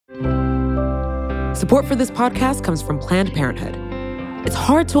Support for this podcast comes from Planned Parenthood. It's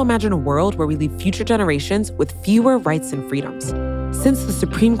hard to imagine a world where we leave future generations with fewer rights and freedoms. Since the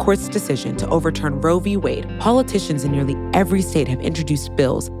Supreme Court's decision to overturn Roe v. Wade, politicians in nearly every state have introduced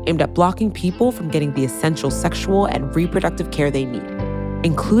bills aimed at blocking people from getting the essential sexual and reproductive care they need,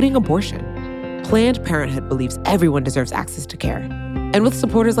 including abortion. Planned Parenthood believes everyone deserves access to care. And with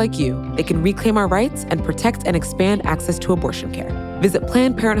supporters like you, they can reclaim our rights and protect and expand access to abortion care. Visit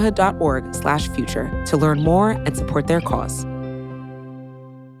PlannedParenthood.org/future to learn more and support their cause.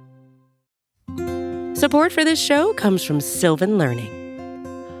 Support for this show comes from Sylvan Learning.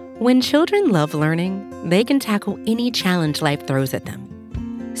 When children love learning, they can tackle any challenge life throws at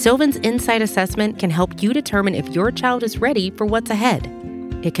them. Sylvan's Insight Assessment can help you determine if your child is ready for what's ahead.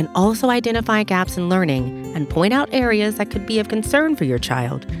 It can also identify gaps in learning and point out areas that could be of concern for your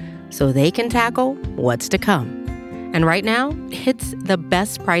child so they can tackle what's to come. And right now, it's the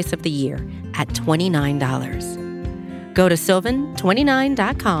best price of the year at $29. Go to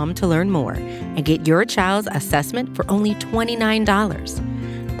sylvan29.com to learn more and get your child's assessment for only $29.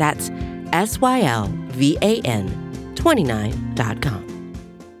 That's SYLVAN29.com.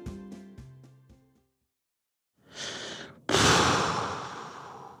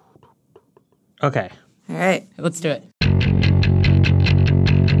 Okay. All right, let's do it.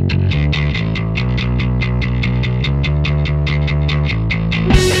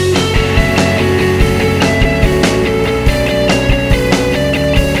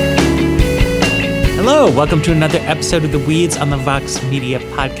 Hello, welcome to another episode of The Weeds on the Vox Media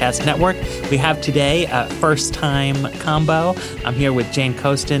Podcast Network. We have today a first-time combo. I'm here with Jane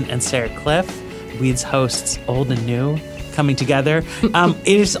Coaston and Sarah Cliff, Weeds hosts old and new, coming together. It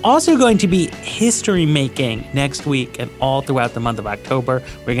is also going to be history-making next week and all throughout the month of October.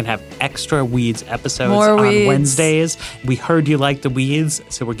 We're going to have extra Weeds episodes on Wednesdays. We heard you like the Weeds,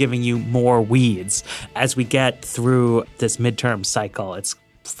 so we're giving you more Weeds as we get through this midterm cycle. It's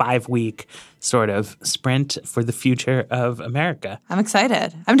 5-week sort of sprint for the future of America. I'm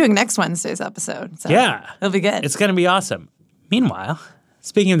excited. I'm doing next Wednesday's episode. So yeah. It'll be good. It's going to be awesome. Meanwhile,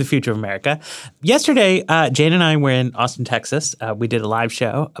 speaking of the future of America, yesterday, Jane and I were in Austin, Texas. We did a live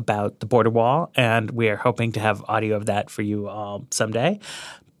show about the border wall, and we are hoping to have audio of that for you all someday.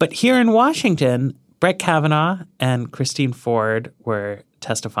 But here in Washington, Brett Kavanaugh and Christine Ford were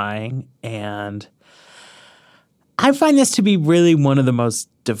testifying, and I find this to be really one of the most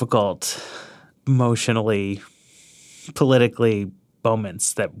difficult, emotionally, politically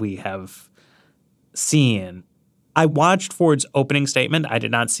moments that we have seen. I watched Ford's opening statement. I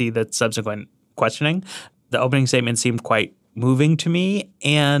did not see the subsequent questioning. The opening statement seemed quite moving to me.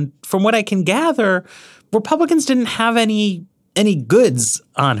 And from what I can gather, Republicans didn't have any goods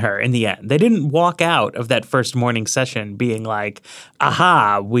on her in the end. They didn't walk out of that first morning session being like,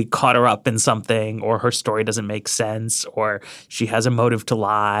 aha, we caught her up in something, or her story doesn't make sense, or she has a motive to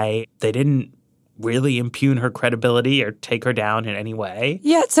lie. They didn't really impugn her credibility or take her down in any way.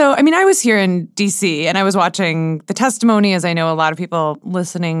 Yeah, so, I mean, I was here in D.C. and I was watching the testimony, as I know a lot of people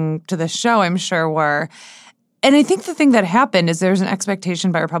listening to this show, I'm sure, were. And I think the thing that happened is there's an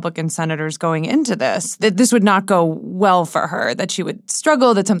expectation by Republican senators going into this that this would not go well for her, that she would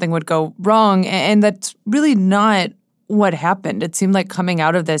struggle, that something would go wrong. And that's really not what happened. It seemed like coming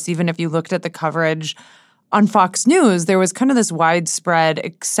out of this, even if you looked at the coverage on Fox News, there was kind of this widespread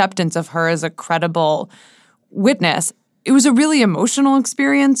acceptance of her as a credible witness. It was a really emotional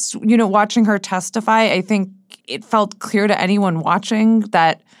experience, watching her testify. I think it felt clear to anyone watching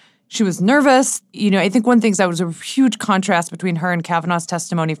that she was nervous. I think one thing that was a huge contrast between her and Kavanaugh's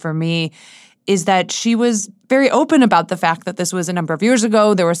testimony for me is that she was very open about the fact that this was a number of years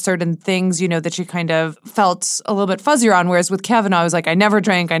ago. There were certain things, that she kind of felt a little bit fuzzier on, whereas with Kavanaugh, I was like, I never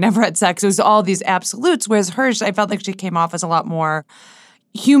drank, I never had sex. It was all these absolutes, whereas hers, I felt like she came off as a lot more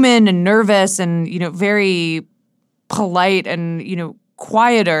human and nervous and, very polite and,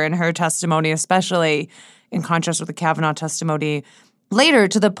 quieter in her testimony, especially in contrast with the Kavanaugh testimony later,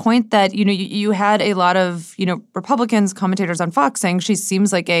 to the point that, you had a lot of, Republicans, commentators on Fox saying she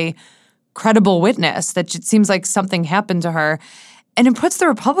seems like a credible witness, that it seems like something happened to her. And it puts the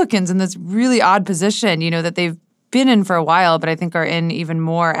Republicans in this really odd position, that they've been in for a while, but I think are in even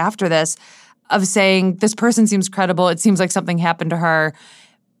more after this, of saying this person seems credible, it seems like something happened to her,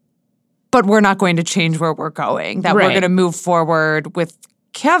 but we're not going to change where we're going, that we're going to move forward with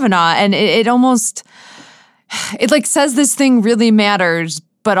Kavanaugh. And it almost, it like says this thing really matters,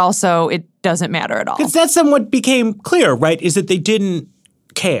 but also it doesn't matter at all. Because that's somewhat became clear, right, is that they didn't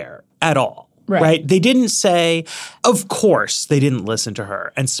care at all, right? They didn't say, of course they didn't listen to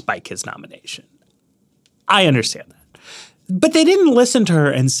her and spike his nomination. I understand that. But they didn't listen to her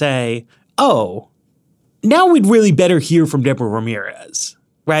and say, oh, now we'd really better hear from Deborah Ramirez,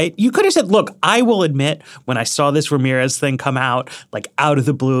 right? You could have said, look, I will admit when I saw this Ramirez thing come out, like out of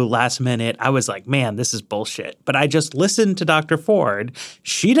the blue last minute, I was like, man, this is bullshit. But I just listened to Dr. Ford.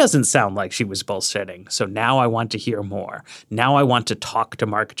 She doesn't sound like she was bullshitting. So now I want to hear more. Now I want to talk to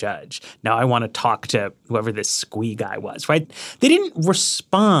Mark Judge. Now I want to talk to whoever this squee guy was, right? They didn't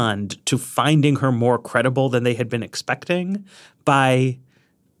respond to finding her more credible than they had been expecting by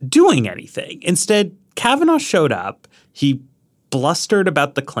doing anything. Instead, Kavanaugh showed up. He blustered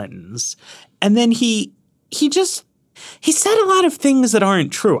about the Clintons, and then he said a lot of things that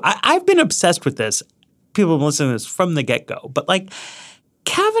aren't true. I've been obsessed with this. People have been listening to this from the get-go. But, like,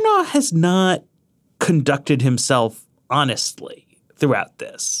 Kavanaugh has not conducted himself honestly throughout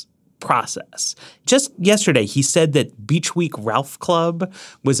this process. Just yesterday, he said that Beach Week Ralph Club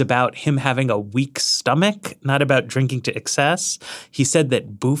was about him having a weak stomach, not about drinking to excess. He said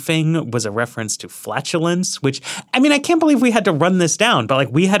that boofing was a reference to flatulence, which, I mean, I can't believe we had to run this down, but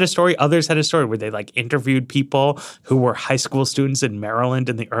like we had a story, others had a story where they like interviewed people who were high school students in Maryland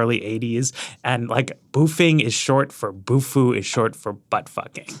in the early 80s. And like boofing is short for boofu is short for butt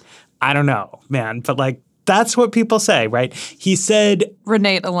fucking. I don't know, man, but like, that's what people say, right? He said—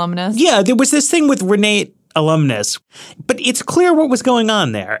 Renate alumnus. Yeah, there was this thing with Renate alumnus. But it's clear what was going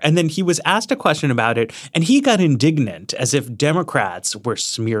on there. And then he was asked a question about it, and he got indignant as if Democrats were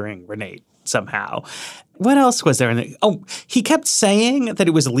smearing Renate somehow. What else was there? He kept saying that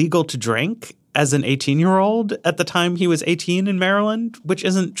it was legal to drink as an 18-year-old at the time he was 18 in Maryland, which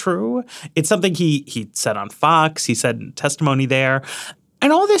isn't true. It's something he said on Fox. He said in testimony there.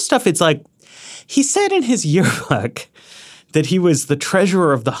 And all this stuff, it's like, he said in his yearbook that he was the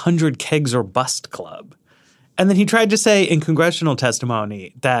treasurer of the 100 Kegs or Bust Club. And then he tried to say in congressional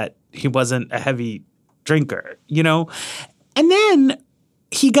testimony that he wasn't a heavy drinker, you know? And then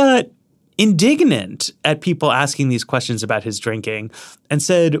he got indignant at people asking these questions about his drinking and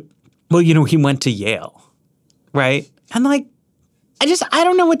said, well, you know, he went to Yale, right? And like, I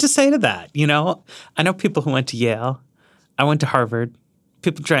don't know what to say to that, you know? I know people who went to Yale. I went to Harvard.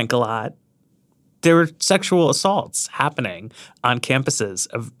 People drank a lot. There were sexual assaults happening on campuses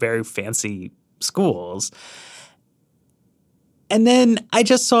of very fancy schools. And then I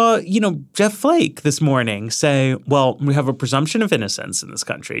just saw, you know, Jeff Flake this morning say, well, we have a presumption of innocence in this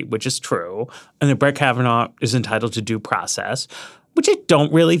country, which is true, and that Brett Kavanaugh is entitled to due process, which I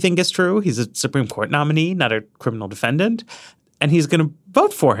don't really think is true. He's a Supreme Court nominee, not a criminal defendant, and he's going to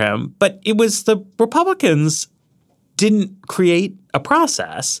vote for him. But it was the Republicans didn't create a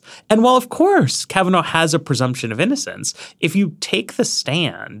process. And while, of course, Kavanaugh has a presumption of innocence, if you take the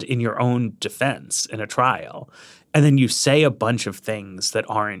stand in your own defense in a trial and then you say a bunch of things that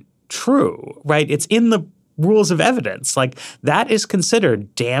aren't true, right? It's in the rules of evidence. Like, that is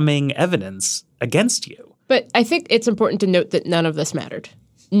considered damning evidence against you. But I think it's important to note that none of this mattered.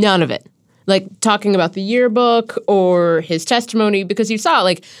 None of it. Like talking about the yearbook or his testimony, because you saw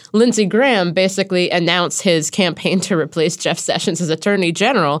like Lindsey Graham basically announce his campaign to replace Jeff Sessions as Attorney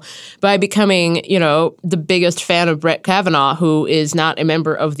General by becoming, you know, the biggest fan of Brett Kavanaugh, who is not a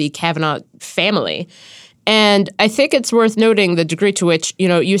member of the Kavanaugh family. And I think it's worth noting the degree to which, you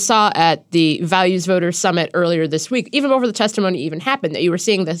know, you saw at the Values Voters Summit earlier this week, even before the testimony even happened, that you were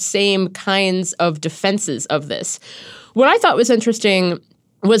seeing the same kinds of defenses of this. What I thought was interesting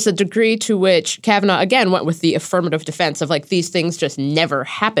was the degree to which Kavanaugh, again, went with the affirmative defense of, like, these things just never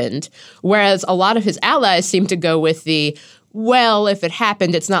happened, whereas a lot of his allies seem to go with the, well, if it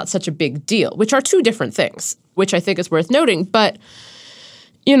happened, it's not such a big deal, which are two different things, which I think is worth noting. But,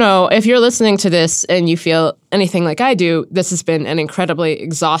 you know, if you're listening to this and you feel anything like I do, this has been an incredibly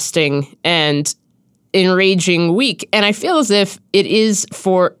exhausting and enraging week, and I feel as if it is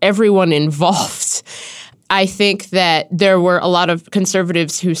for everyone involved. I think that there were a lot of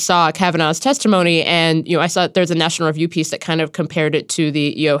conservatives who saw Kavanaugh's testimony, and, you know, I saw there's a National Review piece that kind of compared it to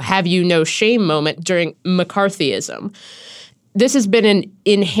the, you know, have you no shame moment during McCarthyism. This has been an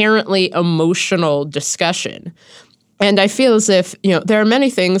inherently emotional discussion. And I feel as if, you know, there are many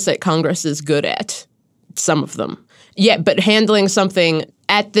things that Congress is good at, some of them. Yeah, but handling something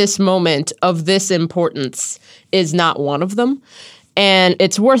at this moment of this importance is not one of them. And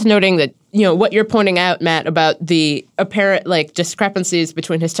it's worth noting that, you know, what you're pointing out, Matt, about the apparent, like, discrepancies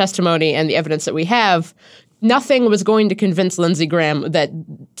between his testimony and the evidence that we have, nothing was going to convince Lindsey Graham that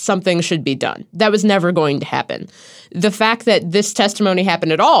something should be done. That was never going to happen. The fact that this testimony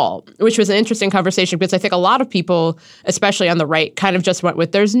happened at all, which was an interesting conversation, because I think a lot of people, especially on the right, kind of just went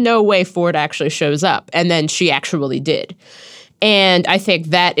with, there's no way Ford actually shows up. And then she actually did. And I think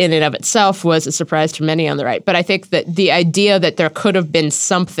that in and of itself was a surprise to many on the right. But I think that the idea that there could have been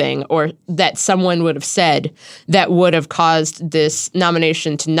something or that someone would have said that would have caused this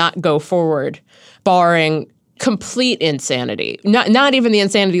nomination to not go forward, barring complete insanity, not even the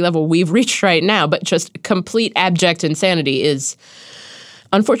insanity level we've reached right now, but just complete abject insanity is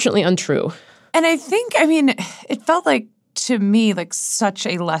unfortunately untrue. And I think, it felt like, to me, like such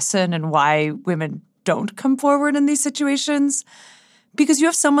a lesson in why women don't come forward in these situations, because you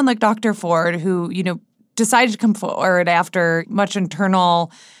have someone like Dr. Ford who, decided to come forward after much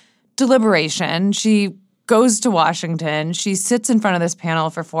internal deliberation. She goes to Washington. She sits in front of this panel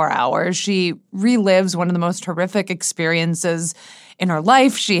for 4 hours. She relives one of the most horrific experiences in her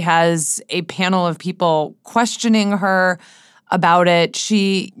life. She has a panel of people questioning her about it.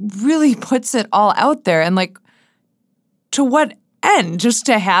 She really puts it all out there. And to what end? Just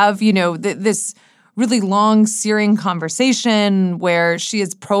to have, this really long, searing conversation where she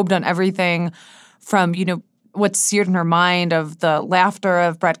is probed on everything from, what's seared in her mind of the laughter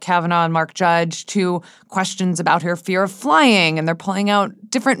of Brett Kavanaugh and Mark Judge to questions about her fear of flying. And they're pulling out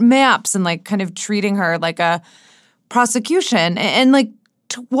different maps and kind of treating her like a prosecution. And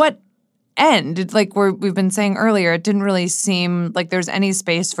to what end? We've been saying earlier, it didn't really seem like there's any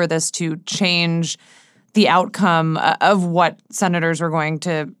space for this to change the outcome of what senators were going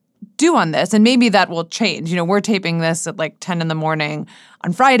to do on this. And maybe that will change. We're taping this at 10 in the morning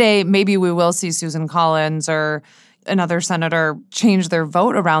on Friday. Maybe we will see Susan Collins or another senator change their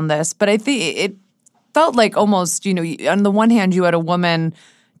vote around this. But I think it felt like almost, on the one hand, you had a woman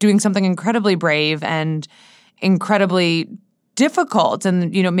doing something incredibly brave and incredibly difficult.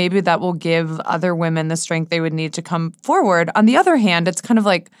 And, maybe that will give other women the strength they would need to come forward. On the other hand, it's kind of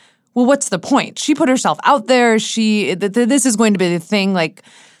like, well, what's the point? She put herself out there. This is going to be the thing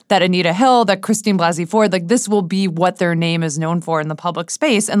that Anita Hill, that Christine Blasey Ford, this will be what their name is known for in the public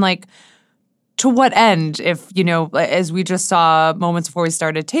space. And to what end if, as we just saw moments before we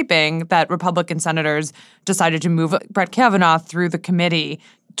started taping, that Republican senators decided to move Brett Kavanaugh through the committee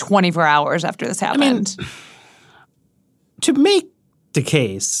 24 hours after this happened? To make the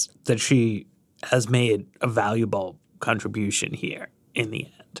case that she has made a valuable contribution here in the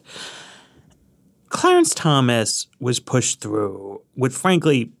end, Clarence Thomas was pushed through with,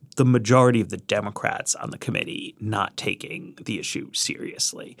 frankly, the majority of the Democrats on the committee not taking the issue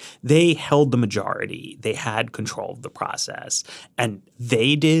seriously. They held the majority. They had control of the process. And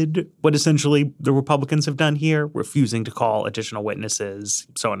they did what essentially the Republicans have done here, refusing to call additional witnesses,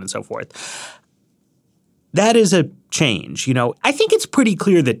 so on and so forth. That is a change. I think it's pretty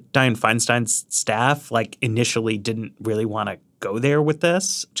clear that Dianne Feinstein's staff, initially didn't really want to go there with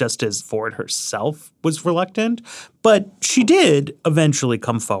this, just as Ford herself was reluctant. But she did eventually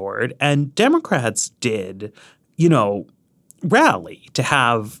come forward, and Democrats did, rally to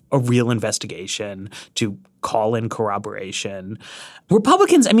have a real investigation, to call in corroboration.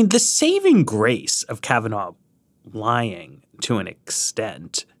 Republicans, the saving grace of Kavanaugh lying to an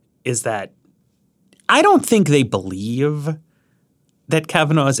extent is that I don't think they believe that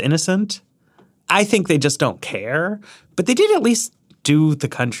Kavanaugh is innocent. I think they just don't care. But they did at least do the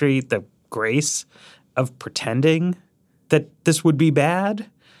country the grace of pretending that this would be bad,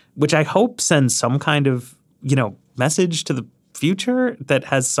 which I hope sends some kind of, message to the future that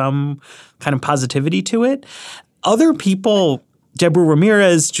has some kind of positivity to it. Other people, Deborah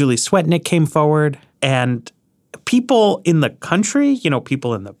Ramirez, Julie Swetnick came forward, and people in the country,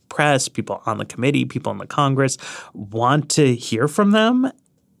 people in the press, people on the committee, people in the Congress want to hear from them.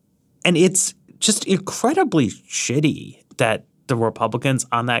 And it's just incredibly shitty that the Republicans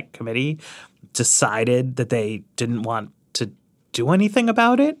on that committee decided that they didn't want to do anything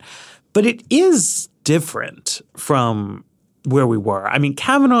about it. But it is different from where we were.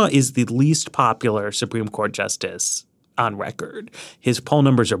 Kavanaugh is the least popular Supreme Court justice on record. His poll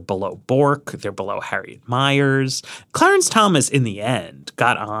numbers are below Bork. They're below Harriet Miers. Clarence Thomas, in the end,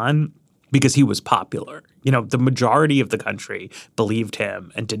 got on because he was popular. The majority of the country believed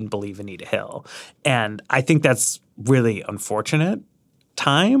him and didn't believe Anita Hill. And I think that's really unfortunate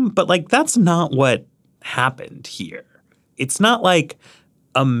time. But, that's not what happened here. It's not like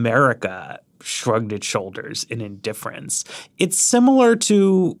America shrugged its shoulders in indifference. It's similar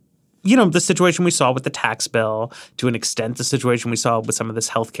to the situation we saw with the tax bill, to an extent the situation we saw with some of this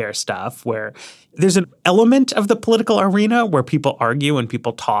healthcare stuff, where there's an element of the political arena where people argue and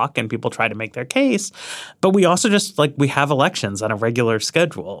people talk and people try to make their case. But we also just we have elections on a regular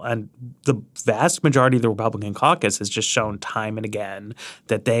schedule. And the vast majority of the Republican caucus has just shown time and again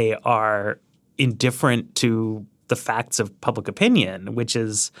that they are indifferent to the facts of public opinion, which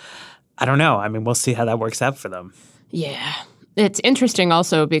is, I don't know. We'll see how that works out for them. Yeah. It's interesting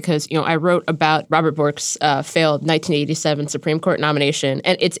also because, I wrote about Robert Bork's failed 1987 Supreme Court nomination.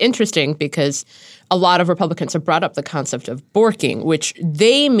 And it's interesting because a lot of Republicans have brought up the concept of borking, which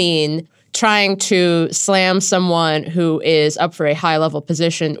they mean trying to slam someone who is up for a high-level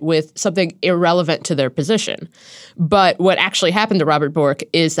position with something irrelevant to their position. But what actually happened to Robert Bork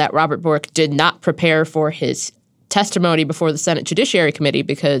is that Robert Bork did not prepare for his testimony before the Senate Judiciary Committee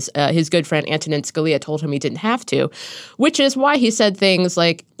because his good friend Antonin Scalia told him he didn't have to, which is why he said things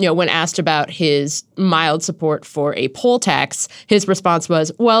like, when asked about his mild support for a poll tax, his response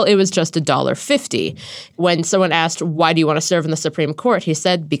was, well, it was just $1.50. When someone asked, why do you want to serve in the Supreme Court? He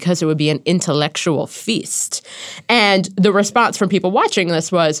said, because it would be an intellectual feast. And the response from people watching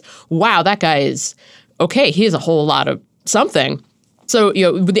this was, wow, that guy is okay. He has a whole lot of something. So,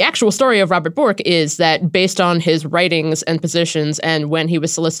 the actual story of Robert Bork is that based on his writings and positions and when he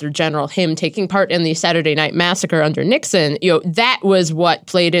was Solicitor General, him taking part in the Saturday Night Massacre under Nixon, that was what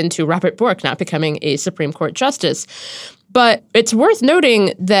played into Robert Bork not becoming a Supreme Court justice. But it's worth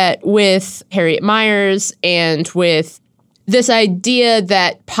noting that with Harriet Miers and with this idea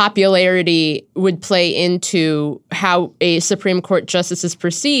that popularity would play into how a Supreme Court justice is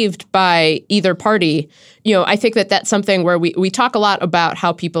perceived by either party, I think that that's something where we talk a lot about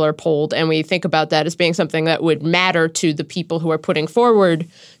how people are polled, and we think about that as being something that would matter to the people who are putting forward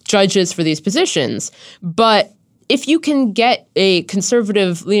judges for these positions. But if you can get a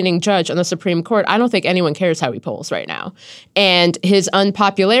conservative-leaning judge on the Supreme Court, I don't think anyone cares how he polls right now. And his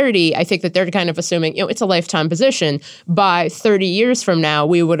unpopularity, I think that they're kind of assuming, it's a lifetime position. By 30 years from now,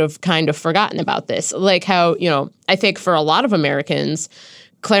 we would have kind of forgotten about this. Like how, I think for a lot of Americans,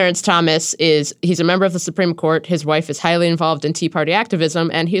 Clarence Thomas he's a member of the Supreme Court. His wife is highly involved in Tea Party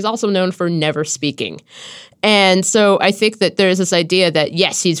activism, and he's also known for never speaking. And so I think that there's this idea that,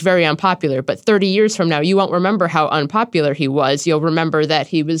 yes, he's very unpopular, but 30 years from now, you won't remember how unpopular he was. You'll remember that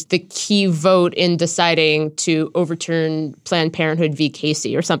he was the key vote in deciding to overturn Planned Parenthood v.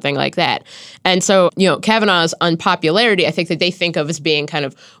 Casey or something like that. And so, Kavanaugh's unpopularity, I think that they think of as being kind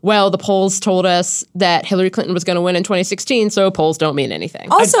of, well, the polls told us that Hillary Clinton was going to win in 2016, so polls don't mean anything.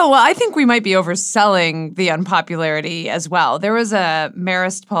 Also, I think we might be overselling the unpopularity as well. There was a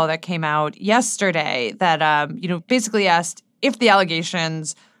Marist poll that came out yesterday that basically asked if the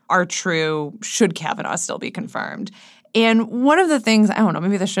allegations are true, should Kavanaugh still be confirmed? And one of the things, I don't know,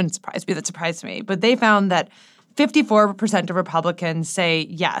 maybe this shouldn't surprise me, but they found that 54% of Republicans say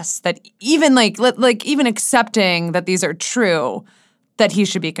yes, that even even accepting that these are true, that he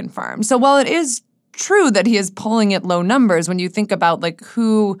should be confirmed. So while it is true that he is polling at low numbers, when you think about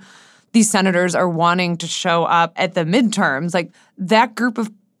who these senators are wanting to show up at the midterms, that group of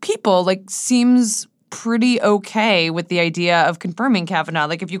people seems pretty okay with the idea of confirming Kavanaugh.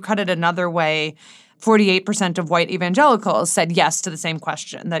 If you cut it another way, 48% of white evangelicals said yes to the same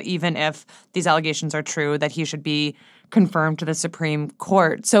question, that even if these allegations are true, that he should be confirmed to the Supreme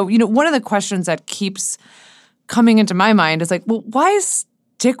Court. So, one of the questions that keeps coming into my mind is well, why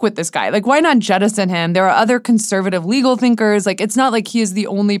stick with this guy? Why not jettison him? There are other conservative legal thinkers. It's not like he is the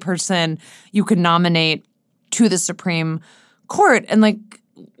only person you could nominate to the Supreme Court. And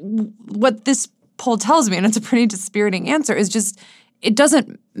what this poll tells me, and it's a pretty dispiriting answer, is just it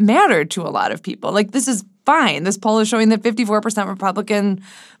doesn't matter to a lot of people. This is fine. This poll is showing that 54% Republican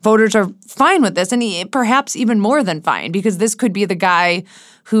voters are fine with this, and perhaps even more than fine, because this could be the guy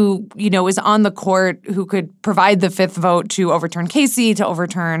who, is on the court, who could provide the fifth vote to overturn Casey, to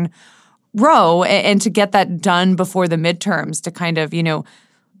overturn Roe, and to get that done before the midterms, to kind of,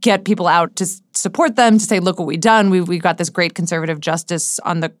 get people out to support them, to say, look what we've done. We've got this great conservative justice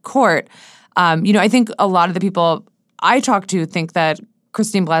on the court. I think a lot of the people I talk to think that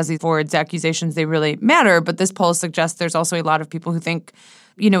Christine Blasey Ford's accusations, they really matter, but this poll suggests there's also a lot of people who think,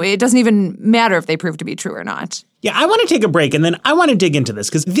 it doesn't even matter if they prove to be true or not. Yeah, I want to take a break, and then I want to dig into this,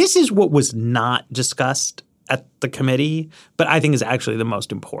 because this is what was not discussed at the committee, but I think is actually the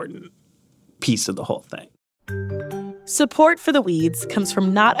most important piece of the whole thing. Support for The Weeds comes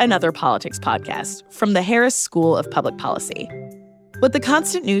from Not Another Politics podcast from the Harris School of Public Policy. With the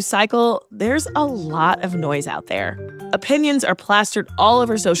constant news cycle, there's a lot of noise out there. Opinions are plastered all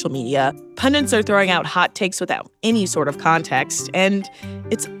over social media, pundits are throwing out hot takes without any sort of context, and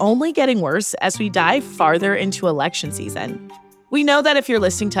it's only getting worse as we dive farther into election season. We know that if you're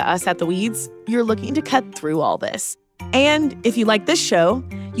listening to us at The Weeds, you're looking to cut through all this. And if you like this show,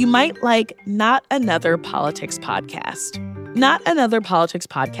 you might like Not Another Politics podcast. Not Another Politics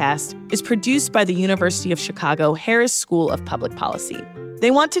podcast is produced by the University of Chicago Harris School of Public Policy. They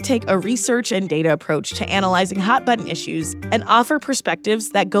want to take a research and data approach to analyzing hot-button issues and offer perspectives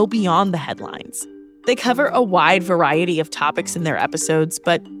that go beyond the headlines. They cover a wide variety of topics in their episodes,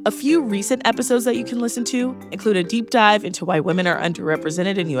 but a few recent episodes that you can listen to include a deep dive into why women are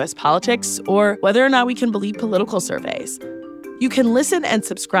underrepresented in U.S. politics or whether or not we can believe political surveys. You can listen and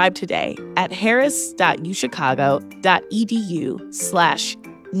subscribe today at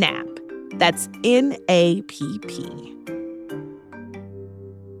harris.uchicago.edu/NAP. That's NAPP.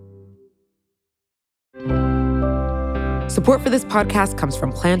 Support for this podcast comes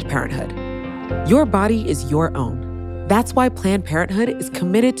from Planned Parenthood. Your body is your own. That's why Planned Parenthood is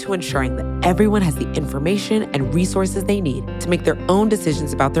committed to ensuring that everyone has the information and resources they need to make their own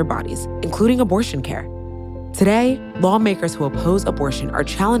decisions about their bodies, including abortion care. Today, lawmakers who oppose abortion are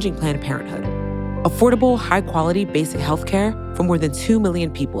challenging Planned Parenthood. Affordable, high-quality basic health care for more than 2 million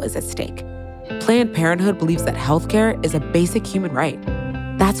people is at stake. Planned Parenthood believes that health care is a basic human right.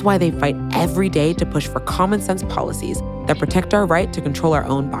 That's why they fight every day to push for common-sense policies that protect our right to control our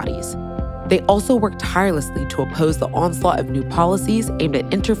own bodies. They also work tirelessly to oppose the onslaught of new policies aimed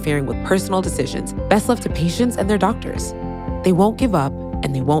at interfering with personal decisions best left to patients and their doctors. They won't give up,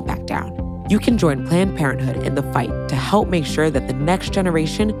 and they won't back down. You can join Planned Parenthood in the fight to help make sure that the next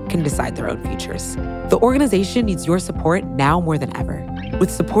generation can decide their own futures. The organization needs your support now more than ever.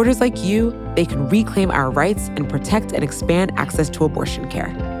 With supporters like you, they can reclaim our rights and protect and expand access to abortion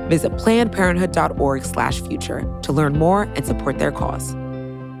care. Visit PlannedParenthood.org/future to learn more and support their cause.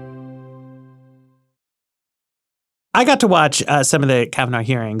 I got to watch some of the Kavanaugh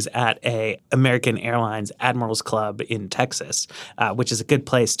hearings at a American Airlines Admirals Club in Texas, which is a good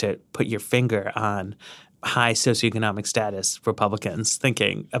place to put your finger on high socioeconomic status Republicans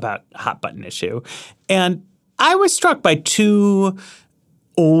thinking about a hot button issue. And I was struck by two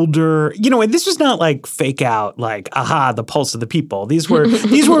older, and this was not like fake out, like, aha, the pulse of the people. These were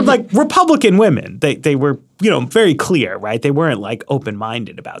like Republican women. They were, very clear, right? They weren't like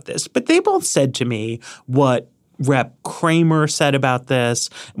open-minded about this. But they both said to me what Rep. Kramer said about this,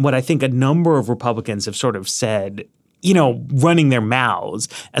 what I think a number of Republicans have sort of said, running their mouths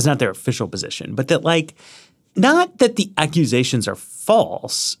as not their official position, but that not that the accusations are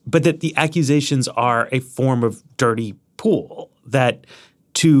false, but that the accusations are a form of dirty pool, that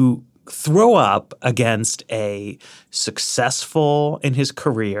to throw up against a successful in his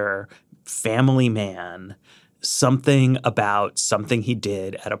career family man something about something he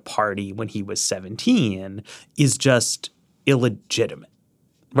did at a party when he was 17 is just illegitimate,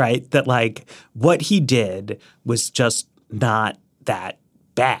 right? That what he did was just not that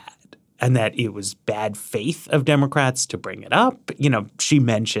bad. And that it was bad faith of Democrats to bring it up. She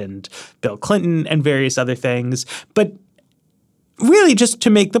mentioned Bill Clinton and various other things. But really just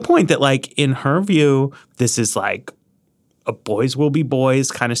to make the point that, in her view, this is a boys will be boys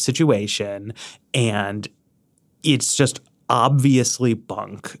kind of situation. And it's just obviously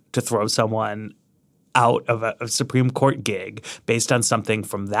bunk to throw someone out of a Supreme Court gig based on something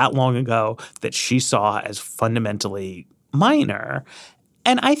from that long ago that she saw as fundamentally minor.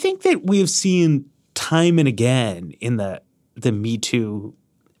 And I think that we've seen time and again in the Me Too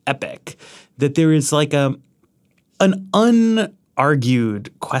epic that there is an unargued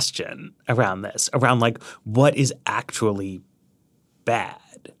question around this, around what is actually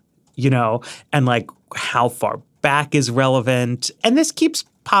bad, and how far back is relevant. And this keeps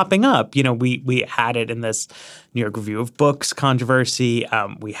popping up. We had it in this New York Review of Books controversy.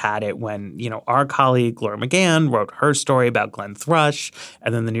 We had it when, our colleague Laura McGann wrote her story about Glenn Thrush.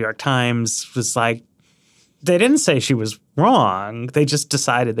 And then the New York Times was they didn't say she was wrong. They just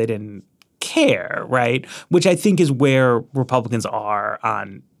decided they didn't care, right? Which I think is where Republicans are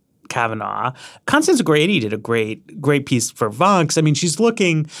on Kavanaugh. Constance Grady did a great piece for Vox. I mean, she's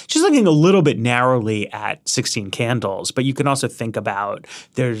looking a little bit narrowly at 16 Candles, but you can also think about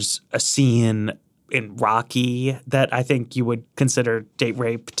there's a scene in Rocky that I think you would consider date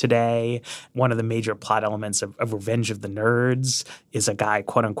rape today. One of the major plot elements of Revenge of the Nerds is a guy,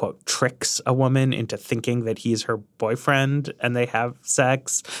 quote unquote, tricks a woman into thinking that he's her boyfriend and they have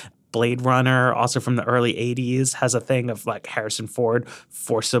sex. Blade Runner, also from the early 80s, has a thing of Harrison Ford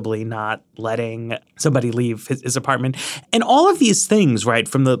forcibly not letting somebody leave his apartment. And all of these things, right,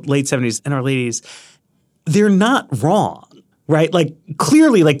 from the late 70s and early 80s, they're not wrong, right?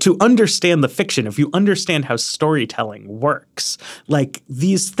 Clearly, to understand the fiction, if you understand how storytelling works,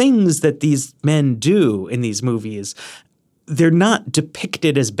 these things that these men do in these movies, they're not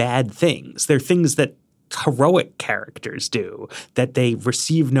depicted as bad things. They're things that heroic characters do, that they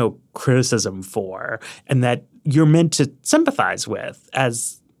receive no criticism for, and that you're meant to sympathize with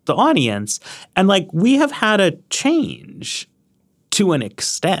as the audience. And we have had a change to an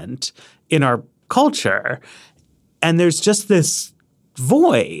extent in our culture. And there's just this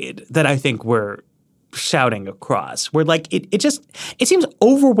void that I think we're shouting across, where like it seems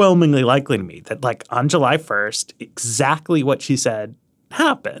overwhelmingly likely to me that like on July 1st, exactly what she said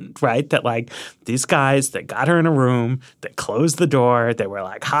happened, right? That like these guys that got her in a room, that closed the door, they were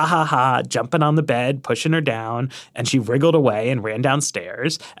like, ha, ha, ha, jumping on the bed, pushing her down, and she wriggled away and ran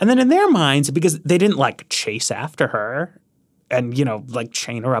downstairs. And then in their minds, because they didn't like chase after her and, you know, like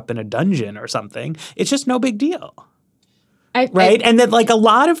chain her up in a dungeon or something, it's just no big deal. Right? And that like a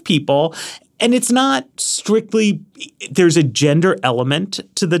lot of people, and it's not strictly, there's a gender element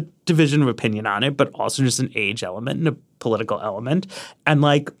to the division of opinion on it, but also just an age element and a political element. And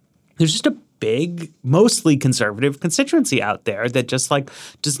like, there's just a big, mostly conservative constituency out there that just like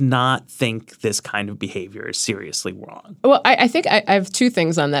does not think this kind of behavior is seriously wrong. Well, I think I have two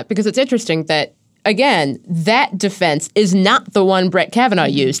things on that, because it's interesting that, again, that defense is not the one Brett Kavanaugh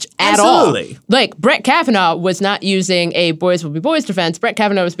used at Absolutely. all. Like, Brett Kavanaugh was not using a boys will be boys defense. Brett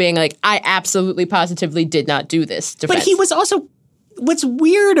Kavanaugh was being like, I absolutely positively did not do this defense. But he was also, what's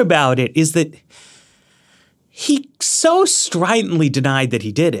weird about it is that he so stridently denied that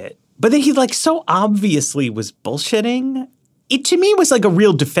he did it, but then he like so obviously was bullshitting. It to me was like a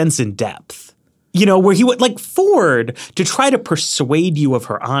real defense in depth. You know, where he would, like Ford, to try to persuade you of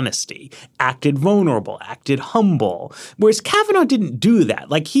her honesty, acted vulnerable, acted humble. Whereas Kavanaugh didn't do that.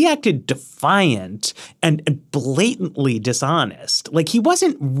 Like, he acted defiant and blatantly dishonest. Like, he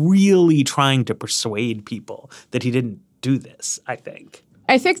wasn't really trying to persuade people that he didn't do this, I think.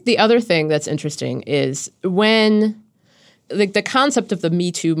 I think the other thing that's interesting is when like the concept of the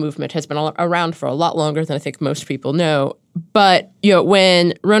Me Too movement has been around for a lot longer than I think most people know. But, you know,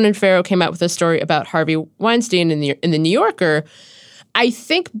 when Ronan Farrow came out with a story about Harvey Weinstein in the New Yorker, I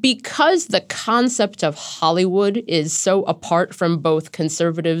think because the concept of Hollywood is so apart from both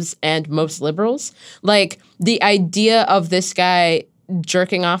conservatives and most liberals, like the idea of this guy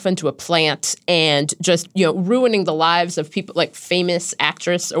jerking off into a plant and just, you know, ruining the lives of people like famous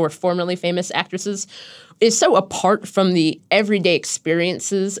actress or formerly famous actresses is so apart from the everyday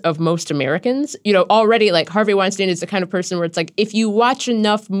experiences of most Americans. You know, already like Harvey Weinstein is the kind of person where it's like if you watch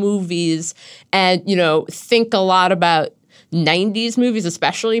enough movies and, you know, think a lot about 90s movies,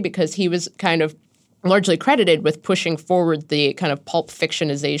 especially because he was kind of largely credited with pushing forward the kind of pulp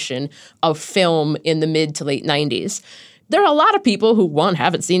fictionization of film in the mid to late 90s. There are a lot of people who, one,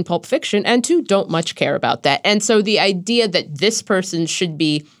 haven't seen Pulp Fiction, and two, don't much care about that. And so the idea that this person should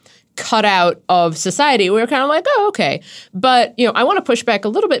be cut out of society, we're kind of like, oh, okay. But, you know, I want to push back a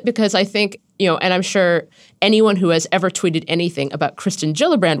little bit because I think, you know, and I'm sure anyone who has ever tweeted anything about Kristen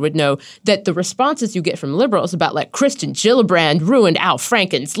Gillibrand would know that the responses you get from liberals about like Kristen Gillibrand ruined Al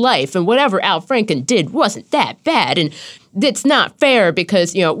Franken's life and whatever Al Franken did wasn't that bad. And it's not fair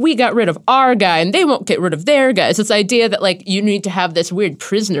because, you know, we got rid of our guy and they won't get rid of their guy. It's this idea that, like, you need to have this weird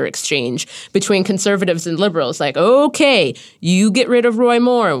prisoner exchange between conservatives and liberals. Like, okay, you get rid of Roy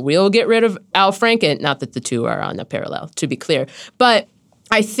Moore and we'll get rid of Al Franken. Not that the two are on a parallel, to be clear. But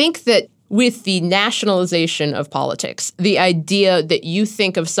I think that with the nationalization of politics, the idea that you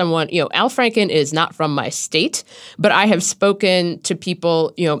think of someone, you know, Al Franken is not from my state, but I have spoken to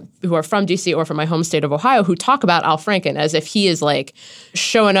people, you know, who are from D.C. or from my home state of Ohio who talk about Al Franken as if he is like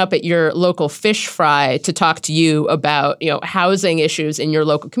showing up at your local fish fry to talk to you about, you know, housing issues in your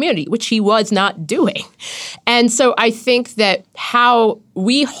local community, which he was not doing. And so I think that how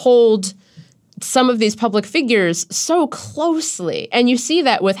we hold some of these public figures so closely. And you see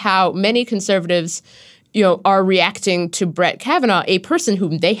that with how many conservatives, you know, are reacting to Brett Kavanaugh, a person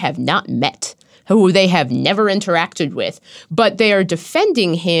whom they have not met, who they have never interacted with, but they are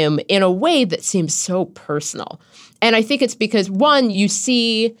defending him in a way that seems so personal. And I think it's because, one, you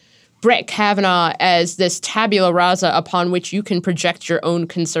see Brett Kavanaugh as this tabula rasa upon which you can project your own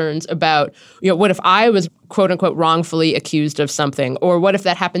concerns about, you know, what if I was, quote unquote, wrongfully accused of something? Or what if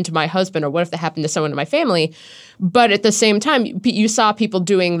that happened to my husband? Or what if that happened to someone in my family? But at the same time, you saw people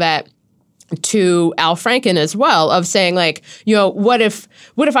doing that to Al Franken as well, of saying like, you know, what if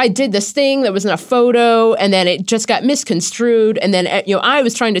I did this thing that was in a photo and then it just got misconstrued and then, you know, I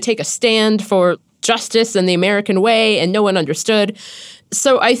was trying to take a stand for justice and the American way and no one understood.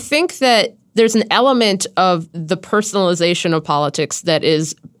 So I think that there's an element of the personalization of politics that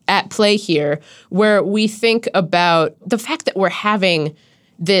is at play here, where we think about the fact that we're having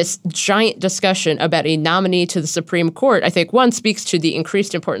this giant discussion about a nominee to the Supreme Court. I think one speaks to the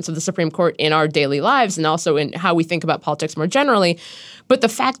increased importance of the Supreme Court in our daily lives and also in how we think about politics more generally. But the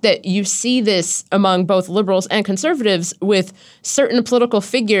fact that you see this among both liberals and conservatives with certain political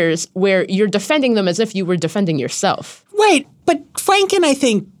figures where you're defending them as if you were defending yourself. Right. But Franken, I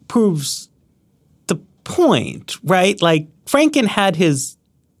think, proves the point, right? Like, Franken had his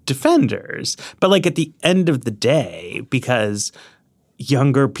defenders. But like at the end of the day, because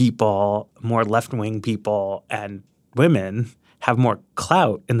younger people, more left-wing people, and women have more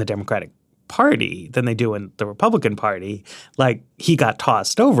clout in the Democratic Party than they do in the Republican Party, like he got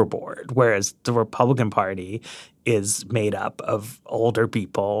tossed overboard, whereas the Republican Party is made up of older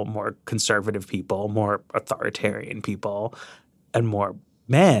people, more conservative people, more authoritarian people, and more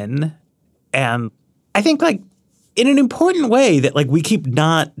men. And I think like in an important way that like we keep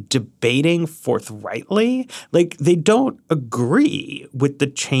not debating forthrightly, like they don't agree with the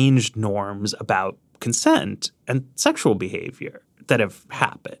changed norms about consent and sexual behavior that have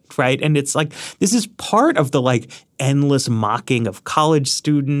happened, right? And it's like this is part of the like endless mocking of college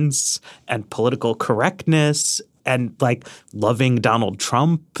students and political correctness and like loving Donald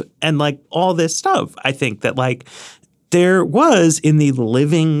Trump and like all this stuff. I think that like there was in the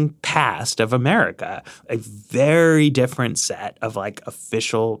living past of America a very different set of like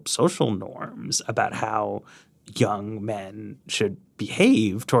official social norms about how young men should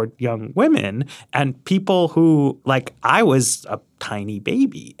behave toward young women, and people who like I was a tiny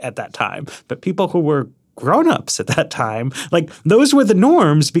baby at that time, but people who were grown-ups at that time, like those were the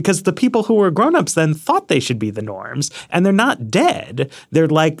norms because the people who were grown-ups then thought they should be the norms, and they're not dead. They're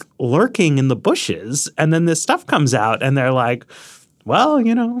like lurking in the bushes, and then this stuff comes out and they're like, well,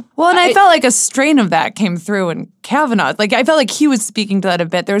 you know. Well, and I felt like a strain of that came through in Kavanaugh. Like I felt like he was speaking to that a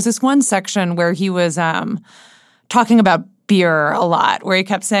bit. There was this one section where he was talking about beer a lot, where he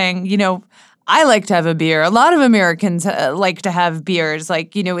kept saying, you know, I like to have a beer. A lot of Americans like to have beers.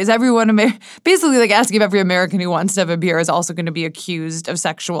 Like, you know, is everyone basically like asking if every American who wants to have a beer is also going to be accused of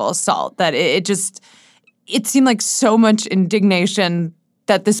sexual assault? That it seemed like so much indignation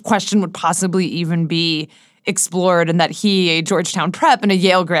that this question would possibly even be explored, and that he, a Georgetown prep and a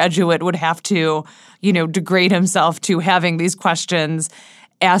Yale graduate, would have to, you know, degrade himself to having these questions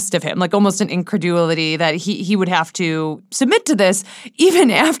asked of him, like almost an incredulity that he would have to submit to this, even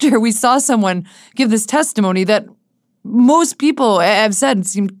after we saw someone give this testimony that most people have said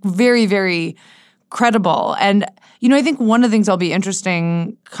seemed very, very credible. And, you know, I think one of the things that'll be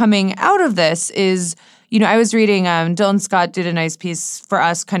interesting coming out of this is, you know, I was reading, Dylan Scott did a nice piece for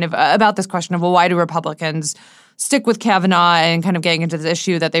us kind of about this question of, well, why do Republicans stick with Kavanaugh, and kind of getting into this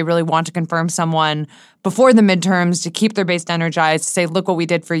issue that they really want to confirm someone before the midterms to keep their base energized, to say, look what we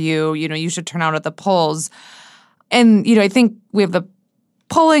did for you, you know, you should turn out at the polls. And, you know, I think we have the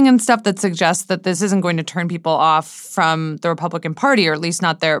polling and stuff that suggests that this isn't going to turn people off from the Republican Party, or at least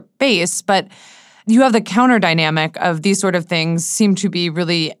not their base. But you have the counter dynamic of these sort of things seem to be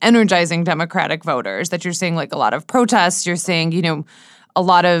really energizing Democratic voters, that you're seeing like a lot of protests. You're seeing, you know, a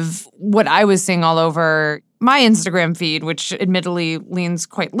lot of what I was seeing all over my Instagram feed, which admittedly leans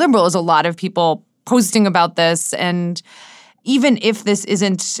quite liberal, is a lot of people posting about this. And even if this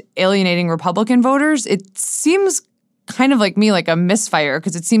isn't alienating Republican voters, it seems kind of like me like a misfire,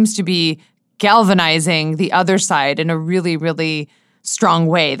 because it seems to be galvanizing the other side in a really, really strong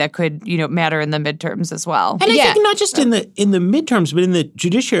way that could, you know, matter in the midterms as well. And I think not just in the midterms, but in the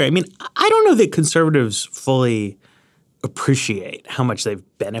judiciary. I mean, I don't know that conservatives fully appreciate how much they've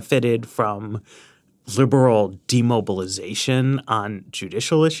benefited from liberal demobilization on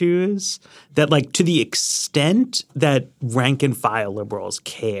judicial issues, that like to the extent that rank and file liberals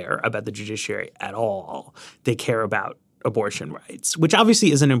care about the judiciary at all, they care about abortion rights, which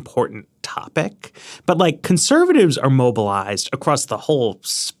obviously is an important topic. But like conservatives are mobilized across the whole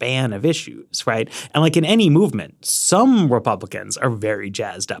span of issues, right? And like in any movement, some Republicans are very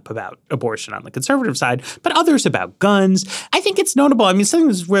jazzed up about abortion on the conservative side, but others about guns. I think it's notable. I mean, something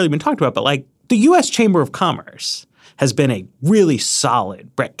that's rarely been talked about, but like the U.S. Chamber of Commerce has been a really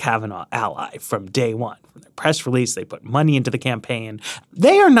solid Brett Kavanaugh ally from day one. From their press release, they put money into the campaign.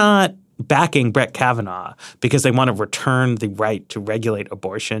 They are not backing Brett Kavanaugh because they want to return the right to regulate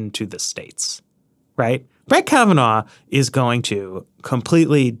abortion to the states, right? Brett Kavanaugh is going to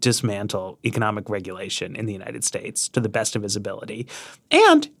completely dismantle economic regulation in the United States to the best of his ability.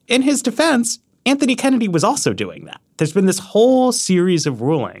 And in his defense, Anthony Kennedy was also doing that. There's been this whole series of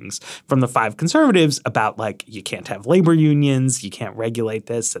rulings from the 5 conservatives about like you can't have labor unions, you can't regulate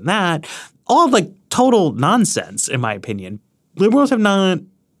this and that. All like total nonsense, in my opinion. Liberals have not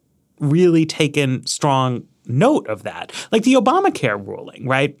really taken strong note of that. Like the Obamacare ruling,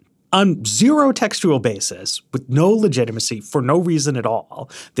 right? On zero textual basis, with no legitimacy, for no reason at all,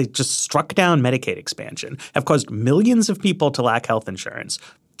 they just struck down Medicaid expansion, have caused millions of people to lack health insurance.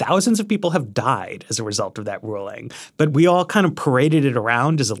 Thousands of people have died as a result of that ruling. But we all kind of paraded it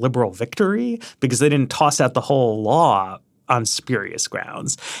around as a liberal victory because they didn't toss out the whole law on spurious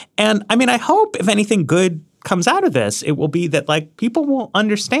grounds. And I mean, I hope, if anything, good comes out of this, it will be that, like, people will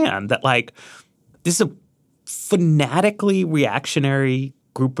understand that, like, this is a fanatically reactionary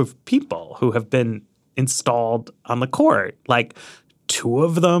group of people who have been installed on the court. Like, 2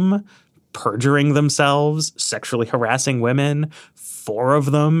 of them perjuring themselves, sexually harassing women, 4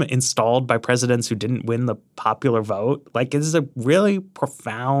 of them installed by presidents who didn't win the popular vote. Like, it is a really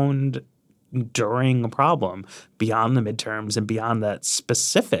profound, enduring problem beyond the midterms and beyond the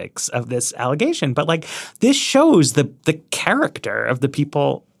specifics of this allegation. But, like, this shows the character of the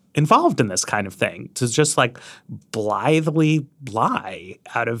people involved in this kind of thing, to just, like, blithely lie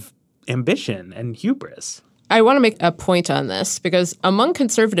out of ambition and hubris. I want to make a point on this because among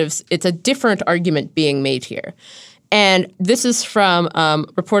conservatives, it's a different argument being made here. And this is from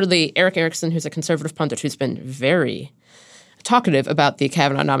reportedly Eric Erickson, who's a conservative pundit who's been very talkative about the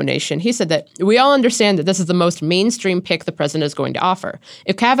Kavanaugh nomination. He said that we all understand that this is the most mainstream pick the president is going to offer.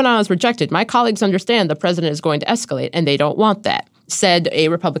 If Kavanaugh is rejected, my colleagues understand the president is going to escalate, and they don't want that, said a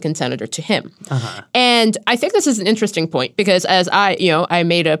Republican senator to him. And I think this is an interesting point because as I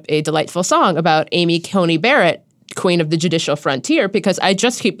made up a delightful song about Amy Coney Barrett, queen of the judicial frontier, because I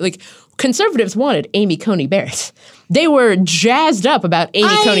just keep, like, conservatives wanted Amy Coney Barrett. They were jazzed up about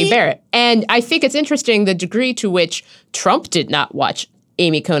Amy Coney Barrett. And I think it's interesting the degree to which Trump did not watch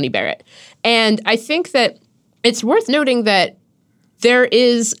Amy Coney Barrett. And I think that it's worth noting that there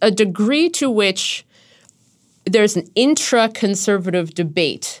is a degree to which there's an intra-conservative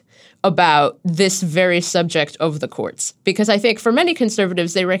debate about this very subject of the courts. Because I think for many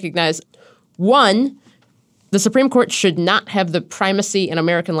conservatives, they recognize, one, the Supreme Court should not have the primacy in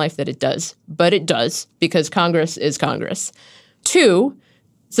American life that it does, but it does because Congress is Congress. 2,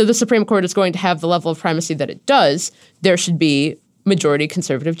 so the Supreme Court is going to have the level of primacy that it does, there should be majority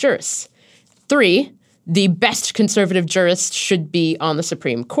conservative jurists. 3, the best conservative jurists should be on the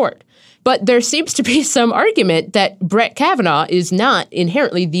Supreme Court. But there seems to be some argument that Brett Kavanaugh is not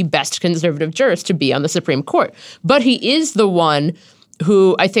inherently the best conservative jurist to be on the Supreme Court. But he is the one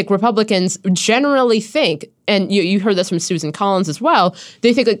who I think Republicans generally think, and you heard this from Susan Collins as well,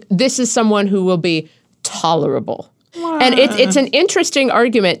 they think like this is someone who will be tolerable. What? And it's an interesting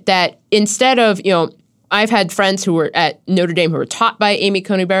argument that instead of, I've had friends who were at Notre Dame who were taught by Amy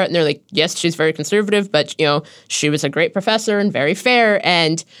Coney Barrett, and they're like, yes, she's very conservative, but, she was a great professor and very fair.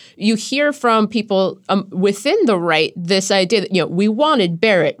 And you hear from people within the right this idea that, we wanted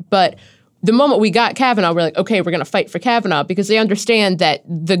Barrett, but the moment we got Kavanaugh, we're like, okay, we're going to fight for Kavanaugh because they understand that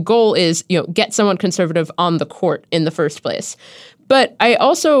the goal is, get someone conservative on the court in the first place. But I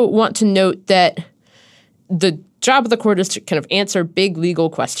also want to note that the job of the court is to kind of answer big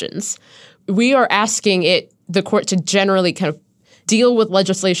legal questions. We are asking the court to generally kind of deal with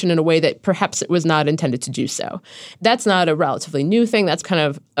legislation in a way that perhaps it was not intended to do so. That's not a relatively new thing. That's kind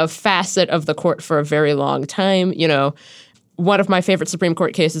of a facet of the court for a very long time. One of my favorite Supreme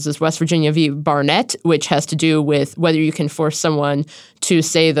Court cases is West Virginia v. Barnett, which has to do with whether you can force someone to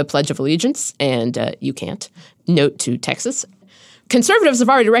say the Pledge of Allegiance, and you can't. Note to Texas. Conservatives have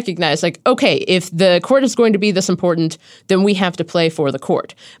already recognized, okay, if the court is going to be this important, then we have to play for the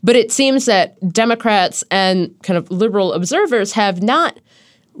court. But it seems that Democrats and kind of liberal observers have not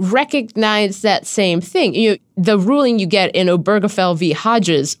recognized that same thing. The ruling you get in Obergefell v.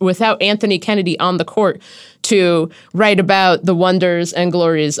 Hodges without Anthony Kennedy on the court to write about the wonders and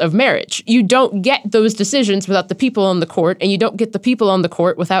glories of marriage. You don't get those decisions without the people on the court, and you don't get the people on the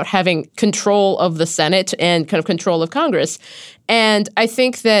court without having control of the Senate and kind of control of Congress. And I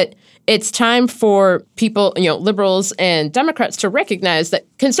think that it's time for people, liberals and Democrats to recognize that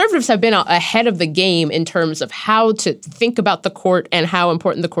conservatives have been ahead of the game in terms of how to think about the court and how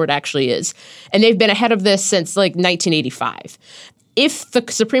important the court actually is. And they've been ahead of this since 1985. If the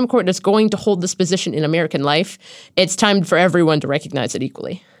Supreme Court is going to hold this position in American life, it's time for everyone to recognize it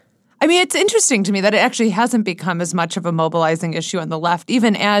equally. I mean, it's interesting to me that it actually hasn't become as much of a mobilizing issue on the left,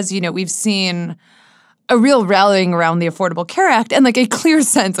 even as, we've seen a real rallying around the Affordable Care Act and a clear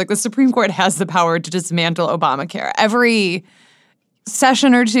sense, the Supreme Court has the power to dismantle Obamacare. Every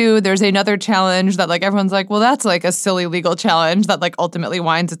session or two, there's another challenge that everyone's well, that's a silly legal challenge that ultimately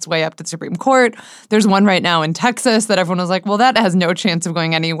winds its way up to the Supreme Court. There's one right now in Texas that everyone was well, that has no chance of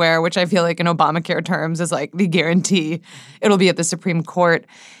going anywhere, which I feel in Obamacare terms is the guarantee it'll be at the Supreme Court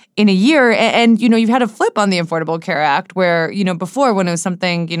in a year. And you've had a flip on the Affordable Care Act where, before when it was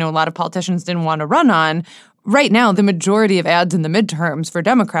something, a lot of politicians didn't want to run on. Right now, the majority of ads in the midterms for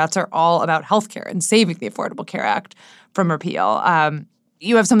Democrats are all about healthcare and saving the Affordable Care Act from repeal.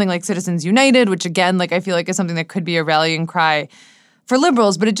 You have something like Citizens United, which again, I feel is something that could be a rallying cry for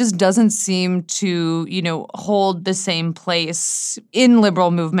liberals, but it just doesn't seem to, hold the same place in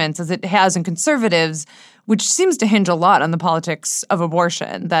liberal movements as it has in conservatives which seems to hinge a lot on the politics of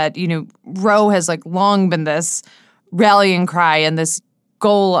abortion, that, Roe has long been this rallying cry and this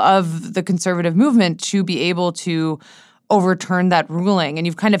goal of the conservative movement to be able to overturn that ruling. And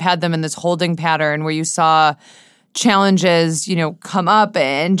you've kind of had them in this holding pattern where you saw challenges, come up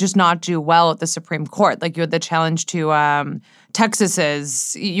and just not do well at the Supreme Court. Like you had the challenge to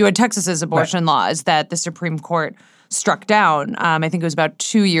Texas's abortion laws that the Supreme Court struck down. I think it was about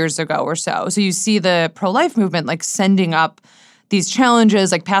 2 years ago or so. So you see the pro-life movement sending up these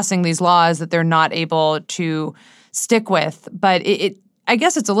challenges, passing these laws that they're not able to stick with. But I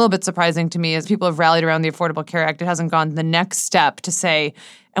guess it's a little bit surprising to me as people have rallied around the Affordable Care Act. It hasn't gone the next step to say,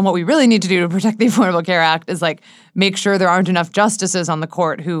 and what we really need to do to protect the Affordable Care Act is make sure there aren't enough justices on the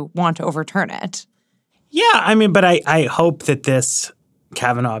court who want to overturn it. Yeah, but I hope that this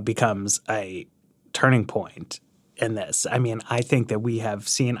Kavanaugh becomes a turning point in this. I think that we have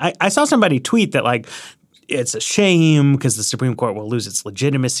seen I saw somebody tweet that it's a shame because the Supreme Court will lose its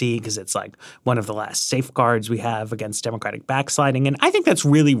legitimacy because it's one of the last safeguards we have against Democratic backsliding. And I think that's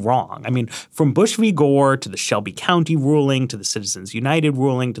really wrong. From Bush v. Gore to the Shelby County ruling to the Citizens United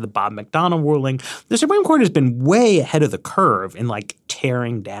ruling to the Bob McDonnell ruling, the Supreme Court has been way ahead of the curve in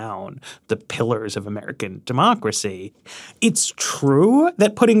tearing down the pillars of American democracy. It's true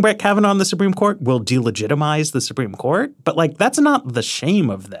that putting Brett Kavanaugh on the Supreme Court will delegitimize the Supreme Court, but that's not the shame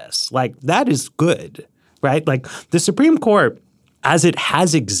of this. That is good. Right? The Supreme Court, as it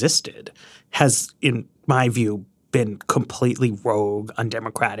has existed, has, in my view, been completely rogue,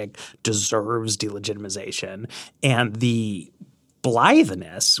 undemocratic, deserves delegitimization. And the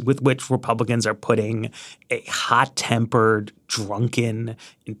blitheness with which Republicans are putting a hot-tempered, drunken,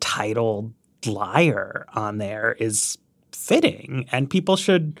 entitled liar on there is fitting, and people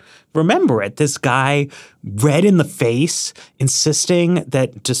should remember it. This guy, red in the face, insisting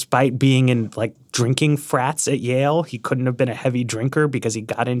that despite being in drinking frats at Yale, he couldn't have been a heavy drinker because he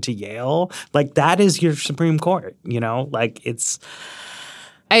got into Yale. That is your Supreme Court, it's.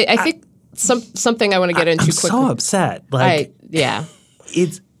 I think something I want to get into quickly. I'm so upset.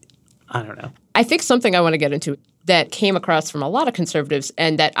 It's. I don't know. I think something I want to get into that came across from a lot of conservatives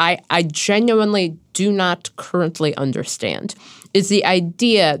and that I genuinely do not currently understand is the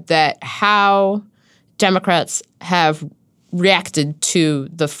idea that how Democrats have reacted to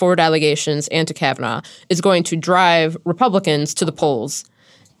the Ford allegations and to Kavanaugh is going to drive Republicans to the polls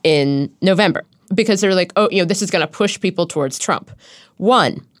in November because they're this is going to push people towards Trump.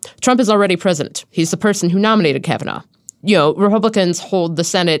 One, Trump is already president. He's the person who nominated Kavanaugh. Republicans hold the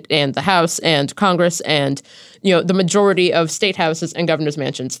Senate and the House and Congress and, the majority of state houses and governor's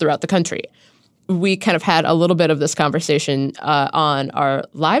mansions throughout the country. We kind of had a little bit of this conversation on our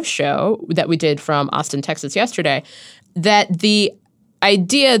live show that we did from Austin, Texas yesterday, that the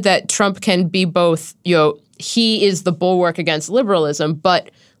idea that Trump can be both, he is the bulwark against liberalism, but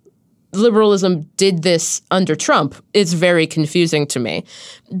liberalism did this under Trump is very confusing to me.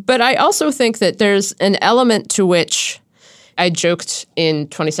 But I also think that there's an element to which I joked in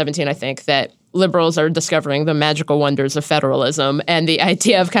 2017, I think, that liberals are discovering the magical wonders of federalism and the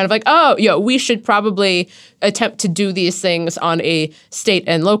idea of kind of we should probably attempt to do these things on a state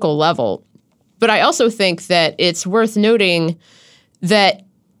and local level. But I also think that it's worth noting that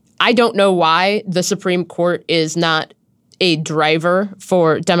I don't know why the Supreme Court is not a driver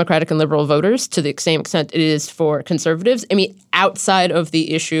for Democratic and liberal voters to the same extent it is for conservatives. Outside of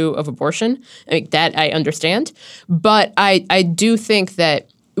the issue of abortion, that I understand. But I do think that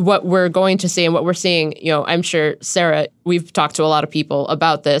what we're going to see and what we're seeing, I'm sure, Sarah, we've talked to a lot of people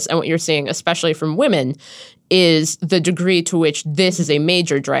about this, and what you're seeing, especially from women, is the degree to which this is a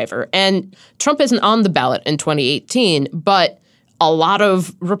major driver. And Trump isn't on the ballot in 2018, but a lot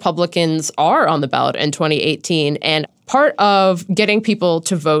of Republicans are on the ballot in 2018. And part of getting people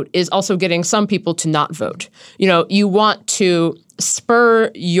to vote is also getting some people to not vote. You want to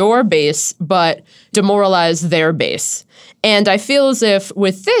spur your base, but demoralize their base. And I feel as if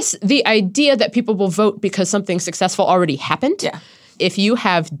with this, the idea that people will vote because something successful already happened. Yeah. If you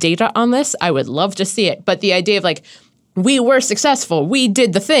have data on this, I would love to see it. But the idea of we were successful, we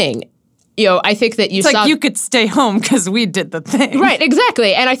did the thing. I think that you saw— you could stay home because we did the thing. Right,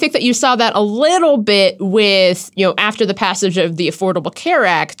 exactly. And I think that you saw that a little bit with, after the passage of the Affordable Care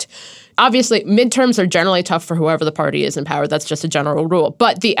Act. Obviously, midterms are generally tough for whoever the party is in power. That's just a general rule.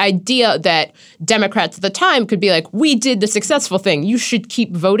 But the idea that Democrats at the time could be we did the successful thing, you should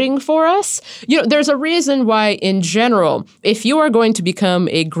keep voting for us. There's a reason why, in general, if you are going to become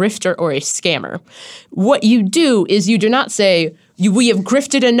a grifter or a scammer, what you do is you do not say, we have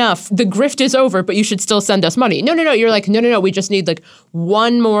grifted enough. The grift is over, but you should still send us money. No. You're like, no. We just need like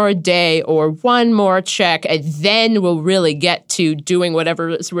one more day or one more check, and then we'll really get to doing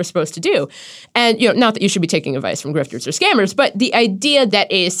whatever we're supposed to do. And, not that you should be taking advice from grifters or scammers, but the idea that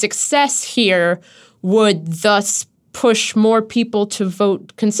a success here would thus push more people to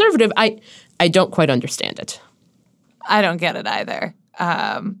vote conservative, I don't quite understand it. I don't get it either.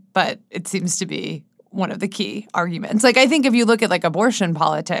 But it seems to be one of the key arguments. Like, I think if you look at like abortion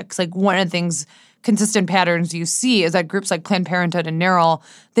politics, like one of the things, consistent patterns you see is that groups like Planned Parenthood and NARAL,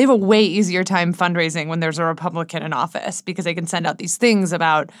 they have a way easier time fundraising when there's a Republican in office because they can send out these things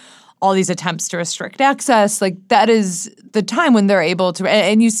about all these attempts to restrict access. Like, that is the time when they're able to,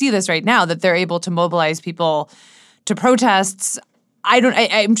 and you see this right now, that they're able to mobilize people to protests.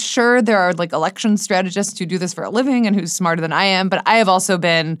 I'm sure there are like election strategists who do this for a living and who's smarter than I am, but I have also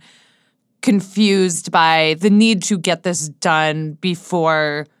been confused by the need to get this done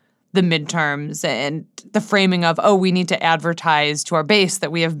before the midterms and the framing of, we need to advertise to our base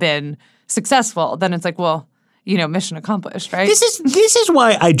that we have been successful. Then it's like, well, mission accomplished, right? This is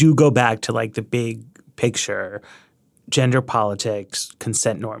why I do go back to like the big picture, gender politics,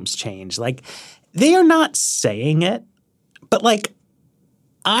 consent norms change. Like, they are not saying it, but like,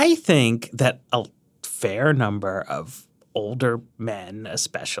 I think that a fair number of older men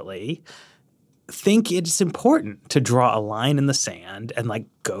especially think it's important to draw a line in the sand and like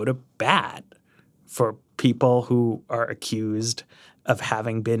go to bat for people who are accused of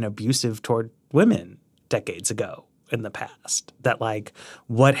having been abusive toward women decades ago in the past. That like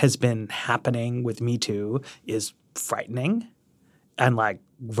what has been happening with Me Too is frightening and like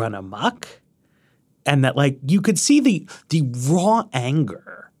run amok. And that like you could see the raw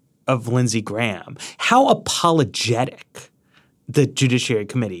anger of Lindsey Graham, how apologetic the Judiciary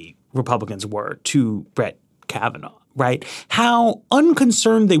Committee Republicans were to Brett Kavanaugh, right? How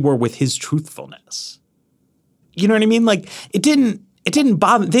unconcerned they were with his truthfulness. You know what I mean? Like it didn't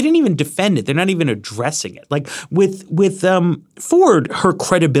bother. They didn't even defend it. They're not even addressing it. Like with Ford, her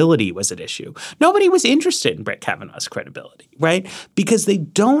credibility was at issue. Nobody was interested in Brett Kavanaugh's credibility, right? Because they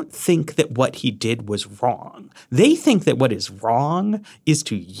don't think that what he did was wrong. They think that what is wrong is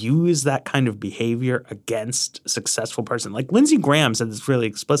to use that kind of behavior against a successful person. Like Lindsey Graham said this really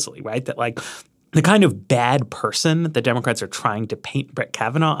explicitly, right? That like the kind of bad person that Democrats are trying to paint Brett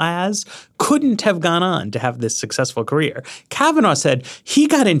Kavanaugh as couldn't have gone on to have this successful career. Kavanaugh said he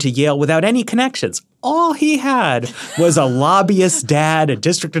got into Yale without any connections. All he had was a lobbyist dad, a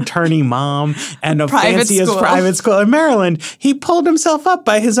district attorney mom, and a fanciest private school in Maryland. He pulled himself up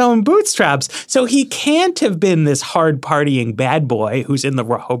by his own bootstraps. So he can't have been this hard partying bad boy who's in the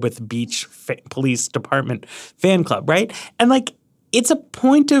Rehoboth Beach Police Department fan club, right? And like it's a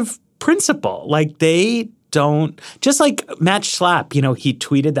point of principle. Like they don't – just like Matt Schlapp, he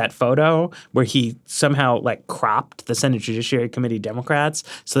tweeted that photo where he somehow like cropped the Senate Judiciary Committee Democrats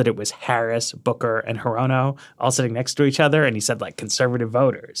so that it was Harris, Booker, and Hirono all sitting next to each other. And he said like conservative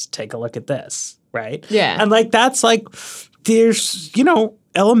voters, take a look at this, right? Yeah. And like that's like there's,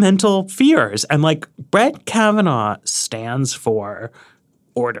 elemental fears. And like Brett Kavanaugh stands for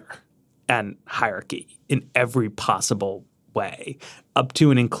order and hierarchy in every possible way, up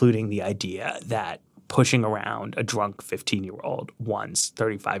to and including the idea that pushing around a drunk 15-year-old once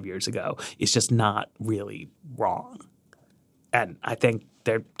 35 years ago is just not really wrong. And I think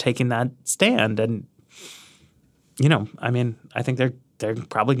they're taking that stand and, I think they're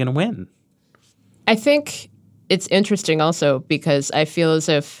probably going to win. I think it's interesting also because I feel as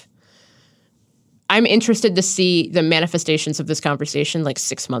if I'm interested to see the manifestations of this conversation like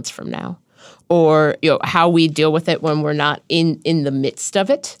 6 months from now. Or how we deal with it when we're not in the midst of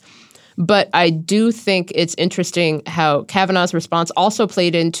it. But I do think it's interesting how Kavanaugh's response also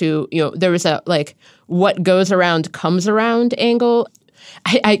played into, there was a like what goes around comes around angle.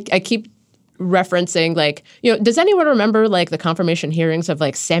 I keep referencing like, does anyone remember like the confirmation hearings of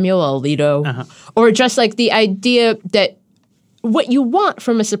like Samuel Alito? Uh-huh. Or just like the idea that what you want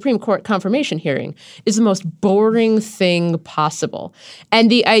from a Supreme Court confirmation hearing is the most boring thing possible.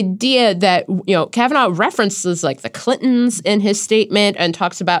 And the idea that, Kavanaugh references like the Clintons in his statement and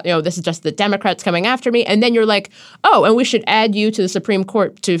talks about, this is just the Democrats coming after me. And then you're like, oh, and we should add you to the Supreme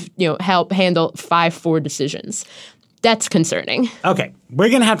Court to, help handle 5-4 decisions. That's concerning. Okay, we're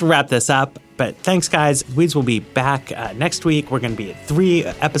going to have to wrap this up. But thanks, guys. Weeds will be back next week. We're going to be at 3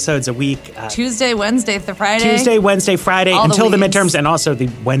 episodes a week. Tuesday, Wednesday, Friday. Tuesday, Wednesday, Friday, all until the midterms, and also the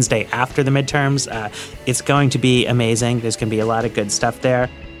Wednesday after the midterms. It's going to be amazing. There's going to be a lot of good stuff there.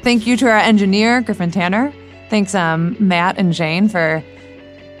 Thank you to our engineer, Griffin Tanner. Thanks, Matt and Jane, for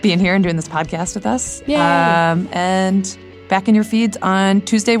being here and doing this podcast with us. Yay. And back in your feeds on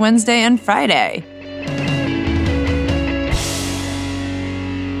Tuesday, Wednesday, and Friday.